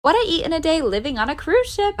What I eat in a day living on a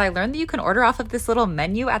cruise ship. I learned that you can order off of this little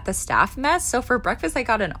menu at the staff mess. So for breakfast, I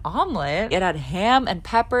got an omelet. It had ham and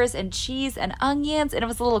peppers and cheese and onions, and it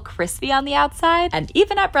was a little crispy on the outside. And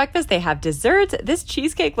even at breakfast, they have desserts. This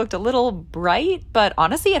cheesecake looked a little bright, but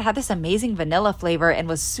honestly, it had this amazing vanilla flavor and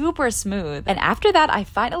was super smooth. And after that, I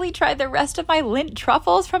finally tried the rest of my Lindt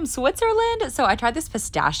truffles from Switzerland. So I tried this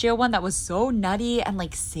pistachio one that was so nutty and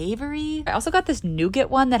like savory. I also got this nougat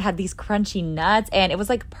one that had these crunchy nuts, and it was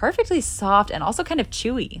like perfectly soft and also kind of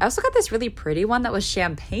chewy. I also got this really pretty one that was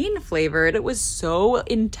champagne flavored. It was so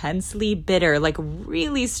intensely bitter, like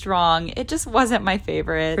really strong. It just wasn't my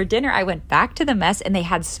favorite. For dinner, I went back to the mess and they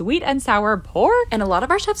had sweet and sour pork. And a lot of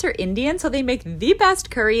our chefs are Indian, so they make the best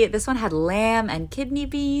curry. This one had lamb and kidney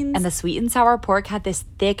beans. And the sweet and sour pork had this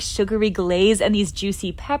thick sugary glaze and these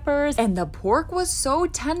juicy peppers. And the pork was so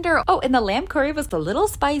tender. Oh, and the lamb curry was a little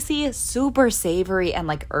spicy, super savory and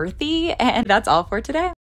like earthy. And that's all for today.